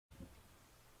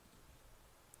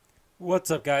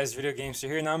What's up, guys? Video Gamester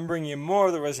here, and I'm bringing you more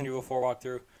of the Resident Evil 4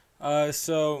 walkthrough.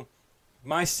 So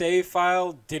my save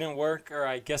file didn't work, or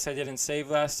I guess I didn't save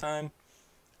last time.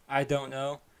 I don't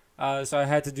know. So I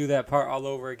had to do that part all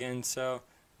over again, so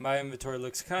my inventory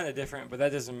looks kind of different, but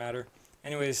that doesn't matter.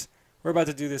 Anyways, we're about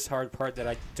to do this hard part that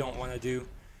I don't want to do.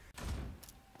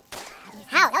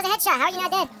 How? That was a headshot. How are you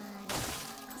not dead?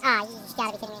 Ah, you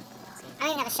gotta be kidding me. I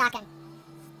don't even have a shotgun.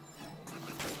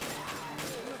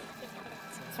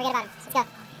 Forget about him. Let's go.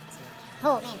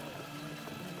 Oh, man.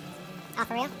 Oh,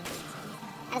 for real? Out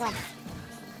of the way.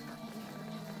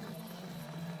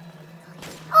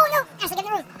 Oh, no! Ashley, get in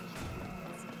the room!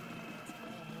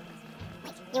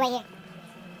 Wait, you wait here.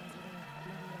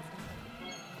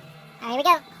 Alright, here we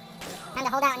go. Time to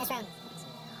hold out in this room.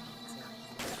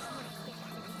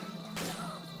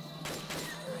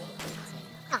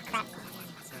 Oh, crap.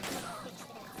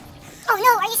 Oh,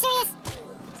 no! Are you serious?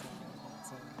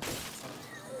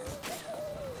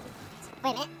 Wait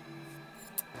a minute.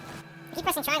 I keep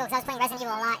pressing triangle because I was playing Resident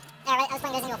Evil a lot. I was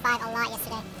playing Resident Evil 5 a lot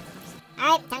yesterday.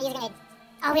 Alright, time to use a grenade.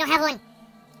 Oh, we don't have one.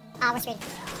 Oh, we're screwed.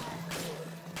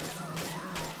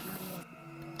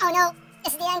 Oh no,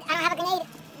 this is the end. I don't have a grenade.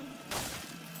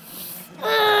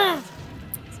 Ugh.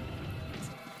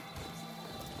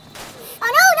 Oh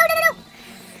no!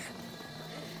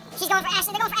 She's going for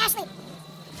Ashley. They're going for Ashley.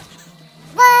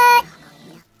 What?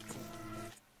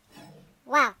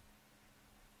 Wow.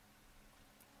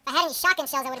 If I had any shotgun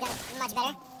shells, I would have done much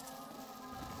better.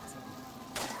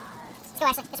 Let's go,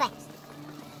 Ashley. This way.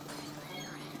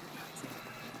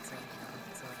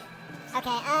 Okay,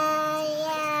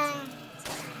 yeah.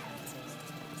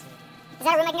 Is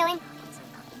that a room I can go in?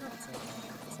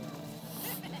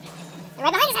 They're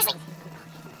right behind us, Ashley!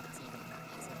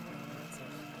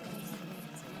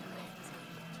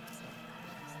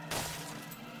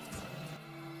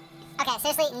 Okay,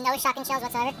 seriously, no shotgun shells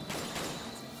whatsoever.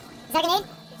 Is that a grenade?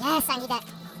 Yes, I need that.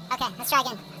 Okay, let's try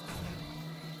again.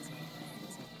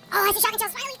 Oh, I see shotgun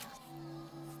shells, finally!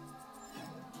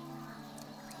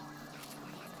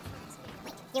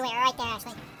 Wait, you wait right there,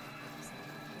 Ashley.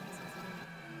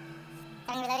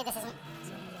 Having reloaded, this isn't.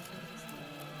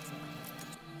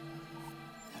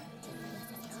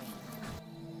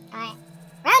 Alright.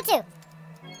 Round 2!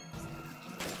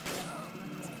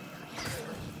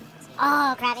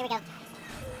 Oh, crap, here we go.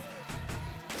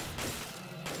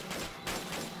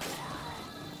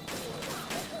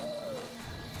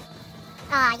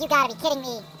 Aw, you gotta be kidding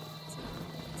me.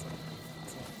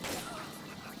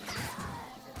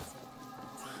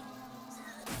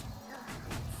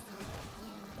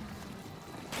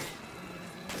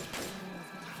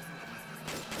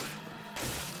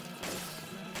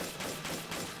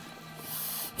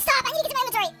 Stop! I need to get to my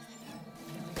inventory!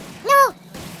 No!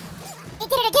 It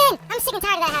did it again! I'm sick and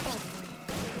tired of that happening.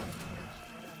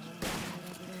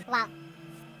 Wow.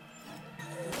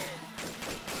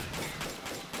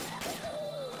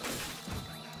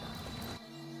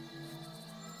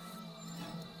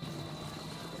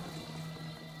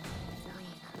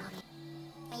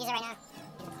 I'll use it right now.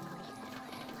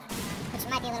 Which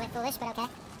might be a little bit foolish, but okay.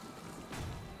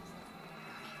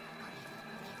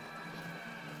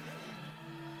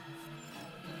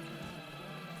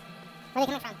 Where are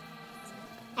they coming from?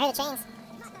 I hear the chains.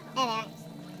 There they are.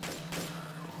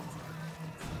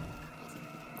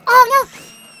 Oh, no!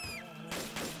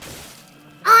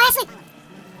 Oh, Ashley!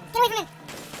 Get away from him!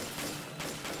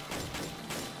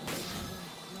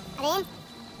 Are they in?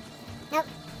 Nope.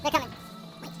 They're coming.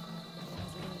 Wait.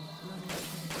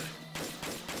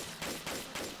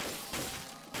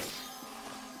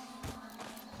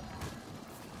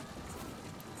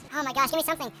 Oh my gosh, give me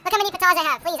something. Look how many petals I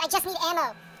have. Please, I just need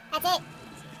ammo. That's it.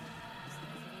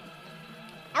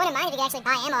 I wouldn't mind if you could actually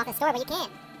buy ammo off the store, but you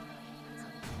can't.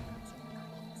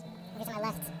 Look to my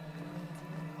left.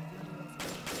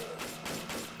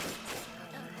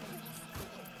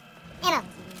 Ammo.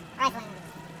 Rifle ammo.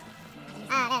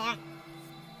 Ah, there they are.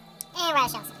 And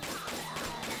riot shells.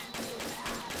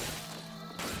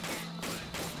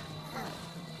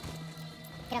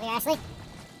 Get over here, Ashley.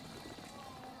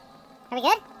 Are we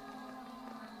good?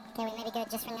 Okay, we may be good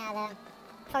just for now, though.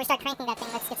 Before we start cranking that thing,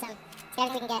 let's get some. See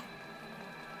everything we can get.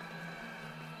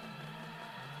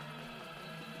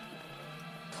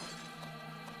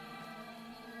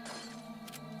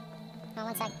 Oh,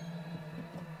 one sec.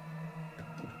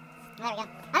 There we go. I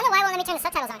don't know why it won't let me turn the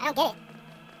subtitles on. I don't get it.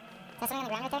 Is that something on the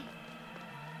ground right there?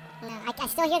 No, I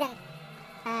still hear them.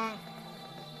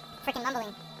 Freaking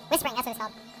mumbling. Whispering, that's what it's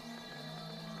called.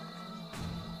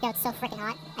 Yo, it's so freaking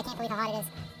hot. I can't believe how hot it is.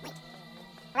 Wait.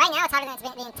 Right now, it's hotter than it's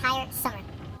been the entire summer.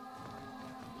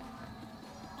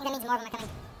 I think that means more of them are coming.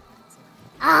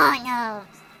 Oh, no.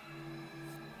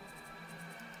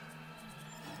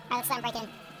 Alright, let's let him break in.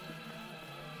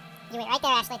 You wait right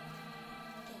there, Ashley.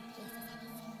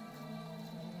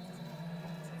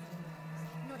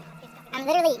 I'm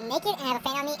literally naked and I have a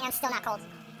fan on me and I'm still not cold.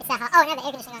 It's that hot. Oh, and I have the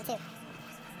air conditioning on too.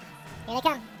 Here they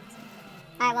come.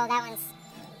 Alright, well, that one's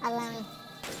alone.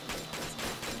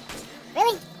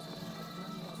 Really?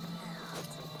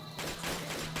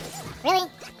 Really?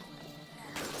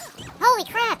 Holy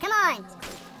crap, come on!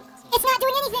 It's not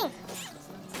doing anything!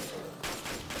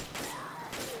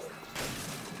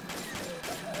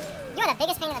 You're the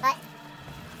biggest pain in the butt.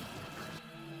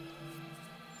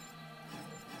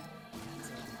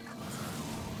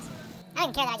 I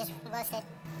didn't care that I just roasted.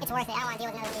 It's worth it. I don't want to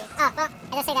deal with another one. Oh, well,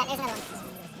 I just say that. There's another one.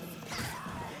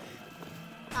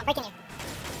 Oh, I'm breaking you.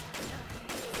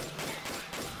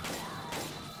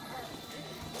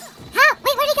 How?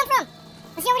 Wait, where did he come from?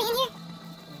 Was he already in here?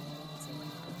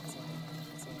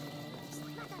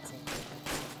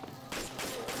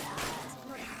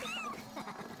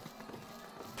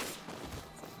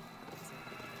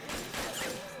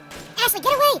 Ashley,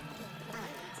 get away!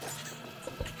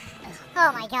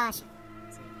 Oh my gosh.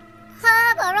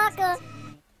 Ha, Baraka!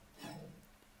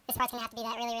 This part's gonna have to be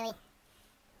that really, really...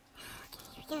 Okay,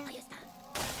 here we go.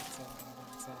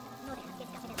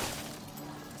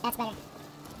 That's better.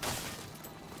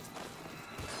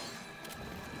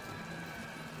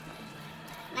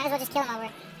 Might as well just kill him over.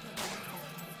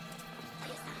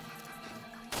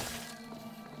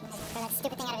 Throw that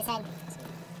stupid thing out of his head.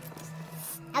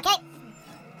 Okay.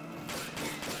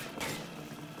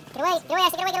 Get away,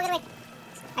 Ashley, get away.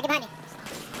 I get behind me.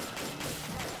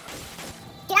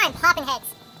 Dude, I'm popping heads.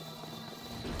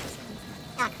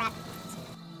 Oh, crap.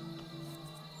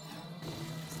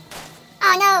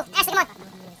 Oh, no! Ashley, come on!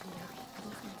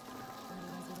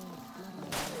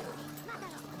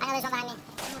 I know there's one behind me.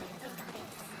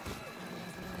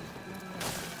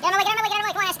 Get out of my way!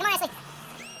 Come on, Ashley!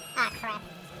 Ah, crap.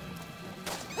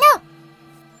 No!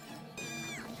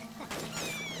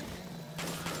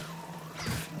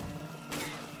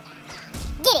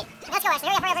 Get it! Let's go, Ashley.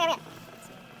 Hurry up.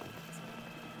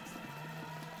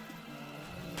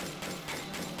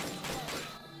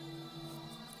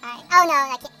 Alright. Oh, no,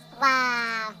 I can't.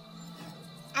 Wow.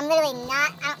 I'm literally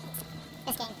not...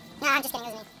 This game. No, I'm just kidding.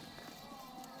 It was me.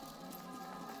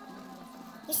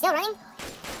 You still running?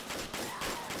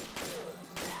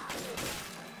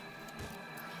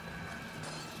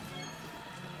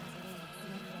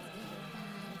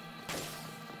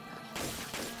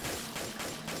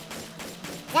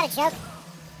 Is that a joke?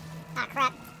 Ah,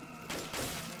 crap.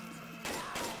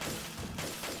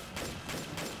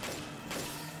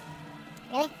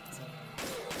 Really?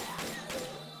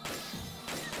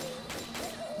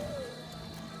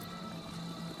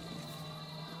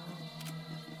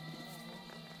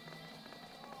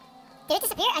 Did it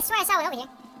disappear? I swear I saw it over here.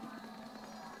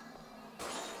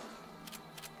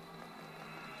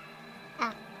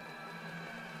 Oh.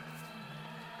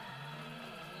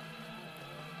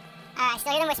 I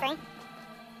still hear them whispering. What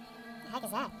the heck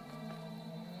is that?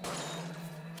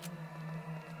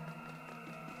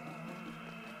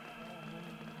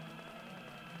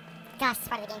 Gosh, this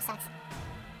part of the game sucks.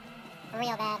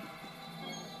 Real bad.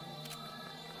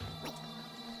 Wait.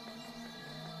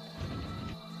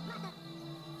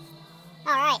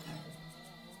 Alright.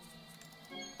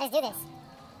 Let's do this.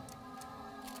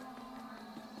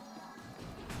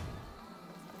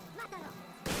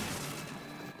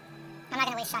 I'm not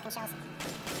gonna waste shotgun shells.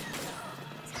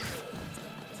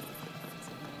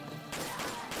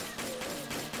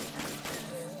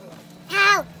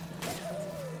 Ow!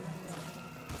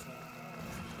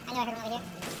 I knew I heard him over here.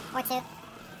 Or two.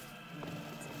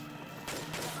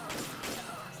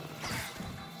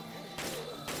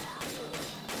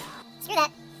 Screw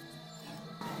that.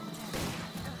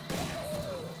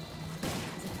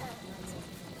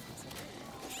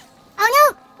 Oh no!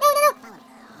 No!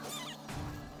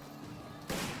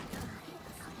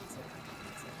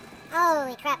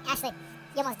 Holy crap, Ashley.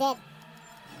 You almost did.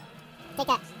 Take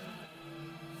that.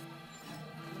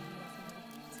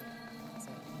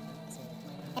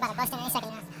 They're about to bust in any second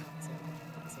now.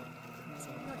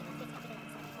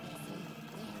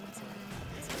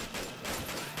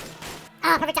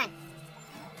 Ah, perfect time.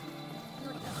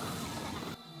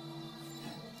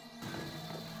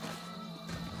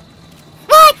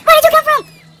 What? Where did you come from?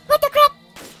 What the crap?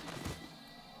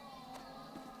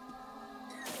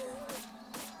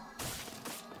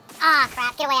 Ah,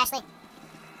 crap. Get away, Ashley.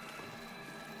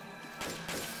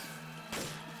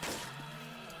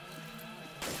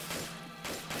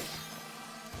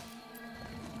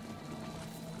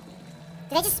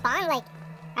 Did they just spawn, like,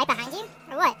 right behind you?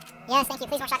 Or what? Yes, thank you.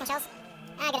 Please more shotgun shells.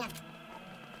 Ah, good enough.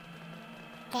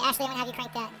 Okay, Ashley, I'm gonna have you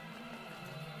crank that.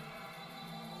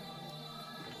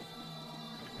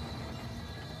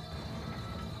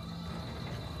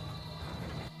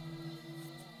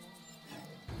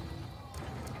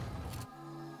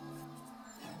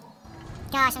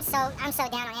 Gosh, I'm so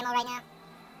down on ammo right now.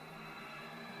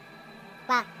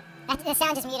 Wow, the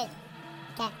sound just muted.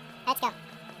 Okay, let's go.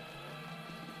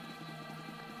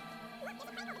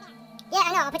 Yeah,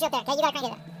 I know, I'll put you up there. Okay, you gotta crank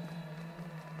it up.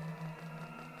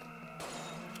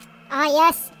 Ah,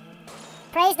 yes.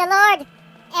 Praise the Lord.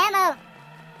 Ammo.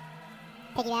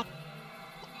 Piggyback.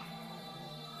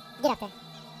 Get up there.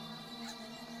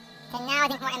 Okay, now I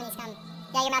think more enemies come.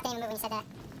 Yeah, your mouth didn't even move when you said that.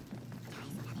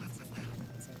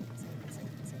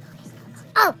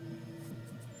 Oh!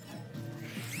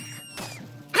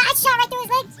 I shot right through his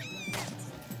leg.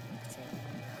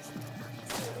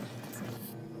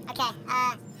 Okay,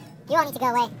 you all need to go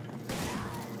away.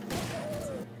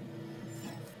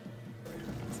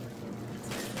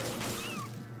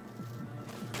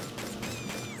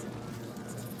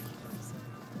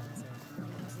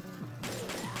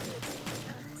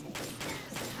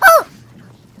 Oh!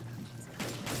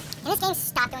 Can this game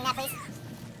stop doing that, please?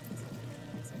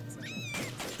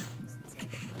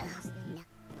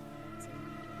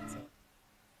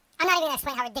 I'm not even gonna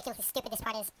explain how ridiculously stupid this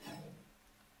part is.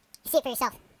 You see it for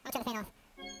yourself. I'm gonna turn the fan off.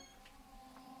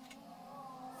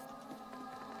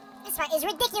 This part is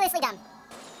ridiculously dumb.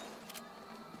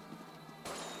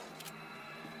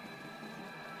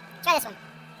 Try this one.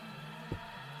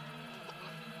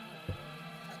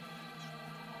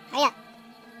 Hurry up.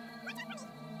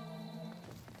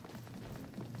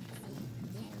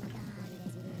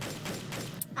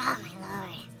 Oh my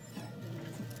lord.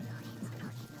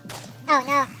 Oh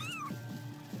no.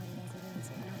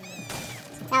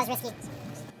 That was risky.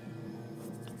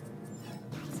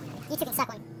 You two can suck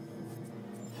one.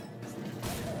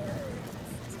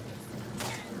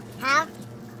 How?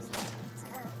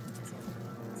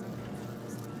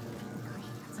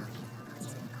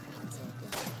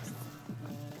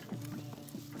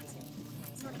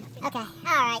 Okay,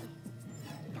 alright.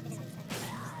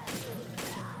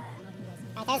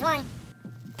 Alright, there's one.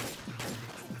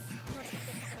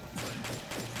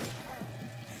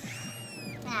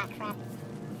 Ah, crap.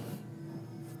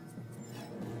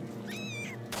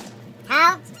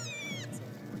 How?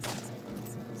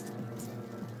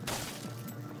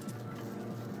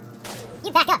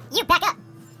 You back up! You back up!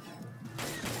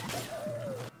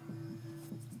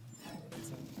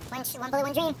 One bullet,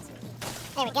 one dream.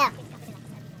 There we go.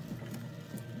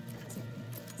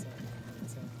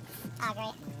 Oh,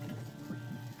 great.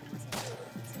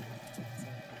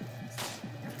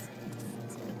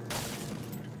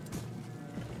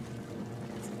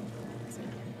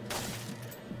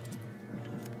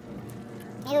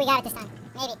 Maybe we got it this time.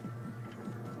 Maybe.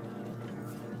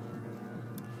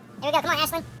 There we go. Come on,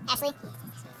 Ashley. Ashley.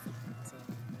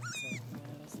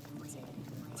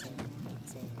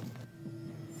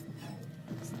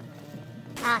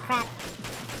 Oh, crap.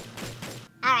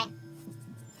 Alright.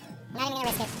 Not even gonna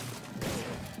risk it.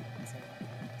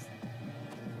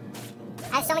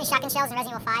 I have so many shotgun shells in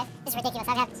Resident Evil 5. This is ridiculous. I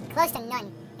have close to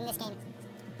none in this game.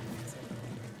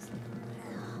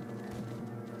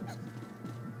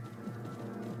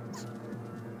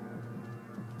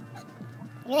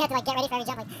 You really have to like get ready for every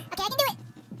jump. Like, okay, I can do it.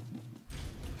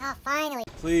 Oh, finally.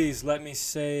 Please let me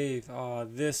save. Oh,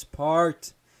 this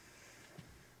part.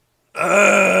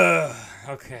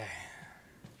 Okay.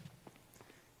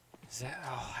 Is that?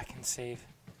 Oh, I can save.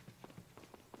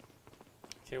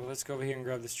 Okay, well, let's go over here and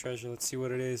grab this treasure. Let's see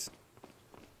what it is.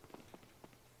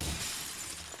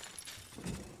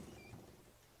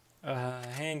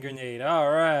 Hand grenade.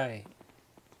 All right.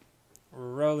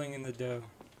 We're rolling in the dough.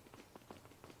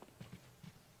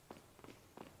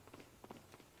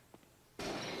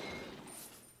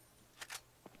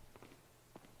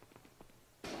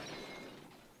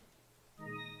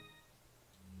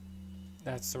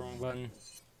 That's the wrong button.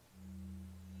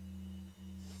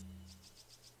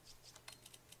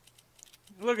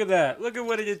 Look at that. Look at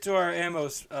what it did to our ammo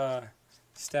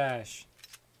stash.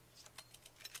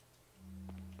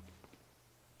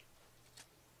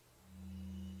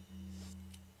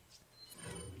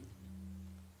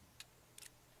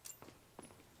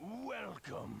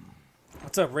 Welcome.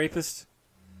 What's up, rapist?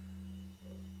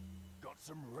 Got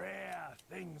some rare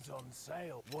things on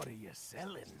sale. What are you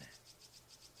selling?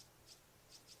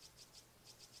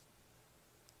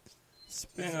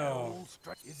 Spino.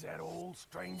 Is that all,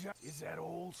 stranger? Is that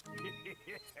all?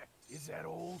 Is that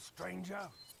all, stranger?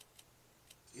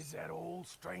 Is that all,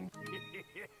 stranger?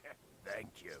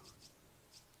 Thank you.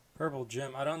 Purple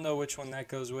gem. I don't know which one that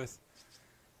goes with.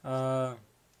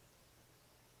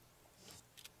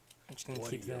 I'm just gonna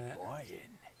What keep are you that.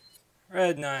 buying?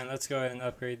 Red 9. Let's go ahead and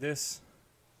upgrade this.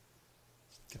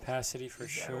 Capacity for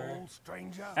Is that sure. all,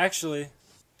 stranger? Actually,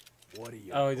 What are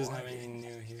you oh, he doesn't have buying? anything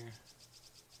new here.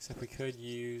 Except we could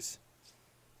use.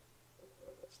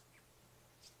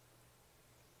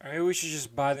 Or maybe we should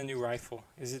just buy the new rifle.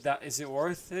 Is it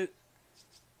worth it?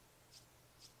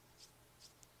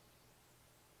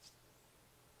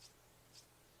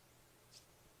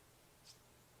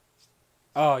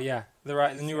 Oh yeah,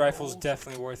 the new rifle is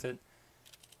definitely worth it.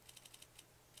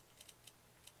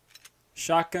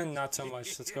 Shotgun, not so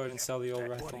much. Let's go ahead and sell the old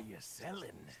What rifle. are you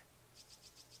selling?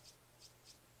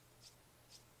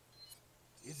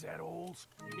 Is that all?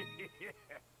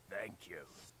 Thank you.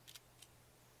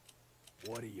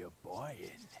 What are you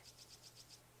buying?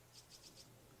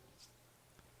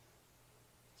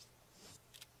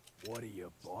 What are you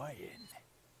buying?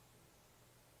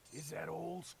 Is that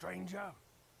all, stranger?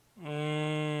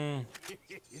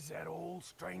 Is that all,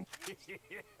 stranger?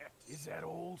 Is that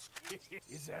all?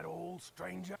 Is that all,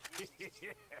 stranger?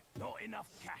 Not enough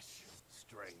cash,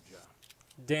 stranger.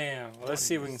 Damn. Well, let's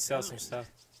see if we can sell some stuff.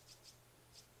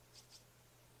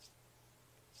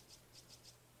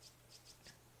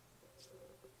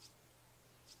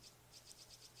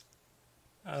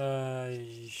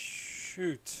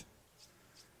 Shoot.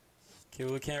 Okay,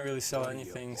 well, we can't really sell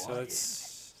anything, so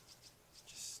let's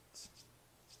just.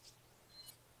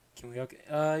 Can we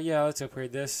yeah, let's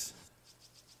upgrade this.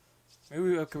 Maybe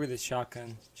we upgrade the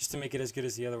shotgun just to make it as good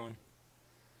as the other one.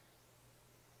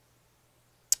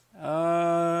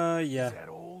 Yeah. Is that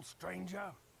all,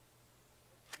 stranger?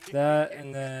 That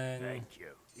and then Thank you.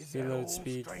 Is that reload all,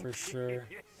 speed for stranger? sure.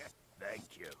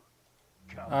 Thank you.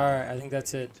 Come Alright, I think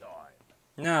that's it. time.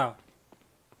 Now,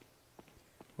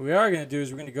 what we are going to do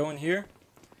is we're going to go in here.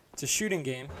 It's a shooting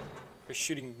game, or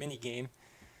shooting mini game.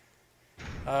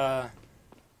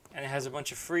 And it has a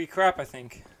bunch of free crap, I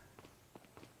think.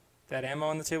 That ammo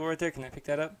on the table right there, can I pick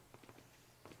that up?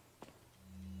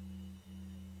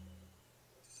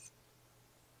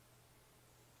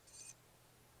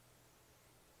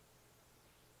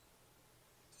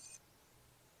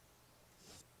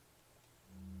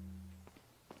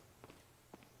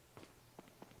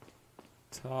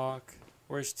 Talk.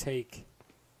 Where's take?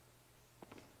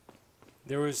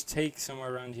 There was take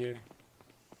somewhere around here.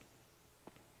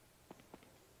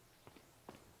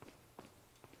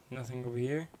 Nothing over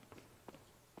here.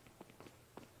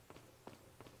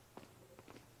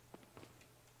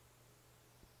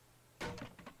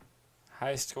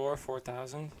 High score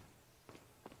 4,000.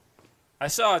 I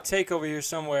saw a take over here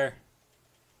somewhere.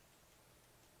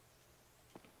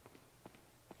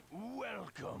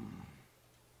 Welcome.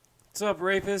 What's up,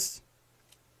 rapist?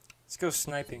 Let's go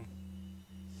sniping.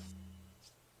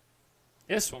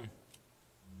 This one.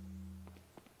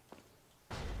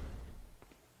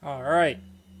 Alright.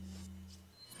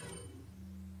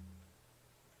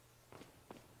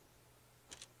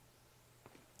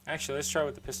 Actually, let's try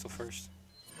with the pistol first.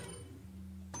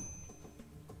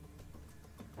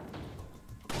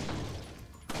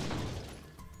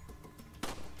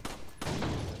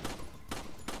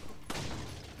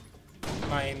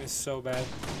 My aim is so bad.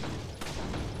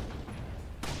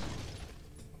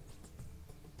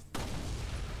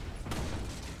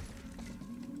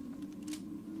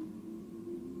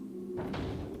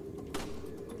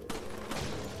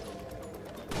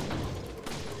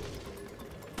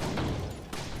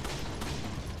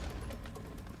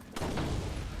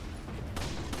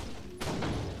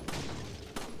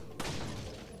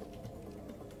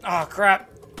 Oh crap.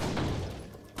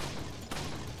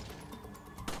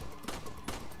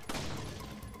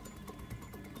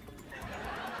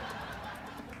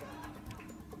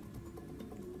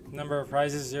 Number of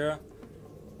prizes 0.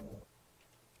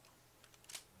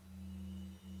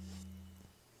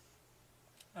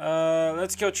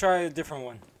 Let's go try a different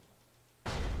one.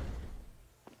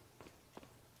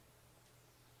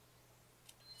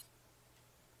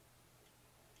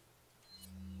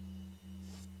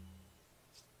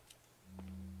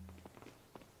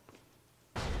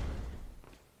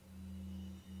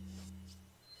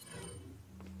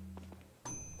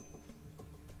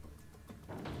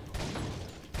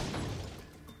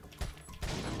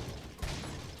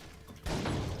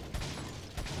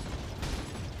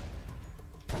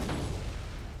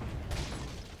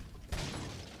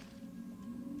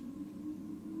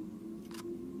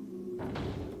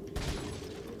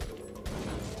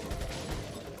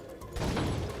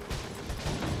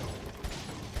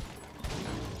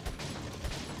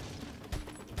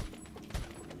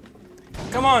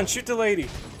 Come on, shoot the lady.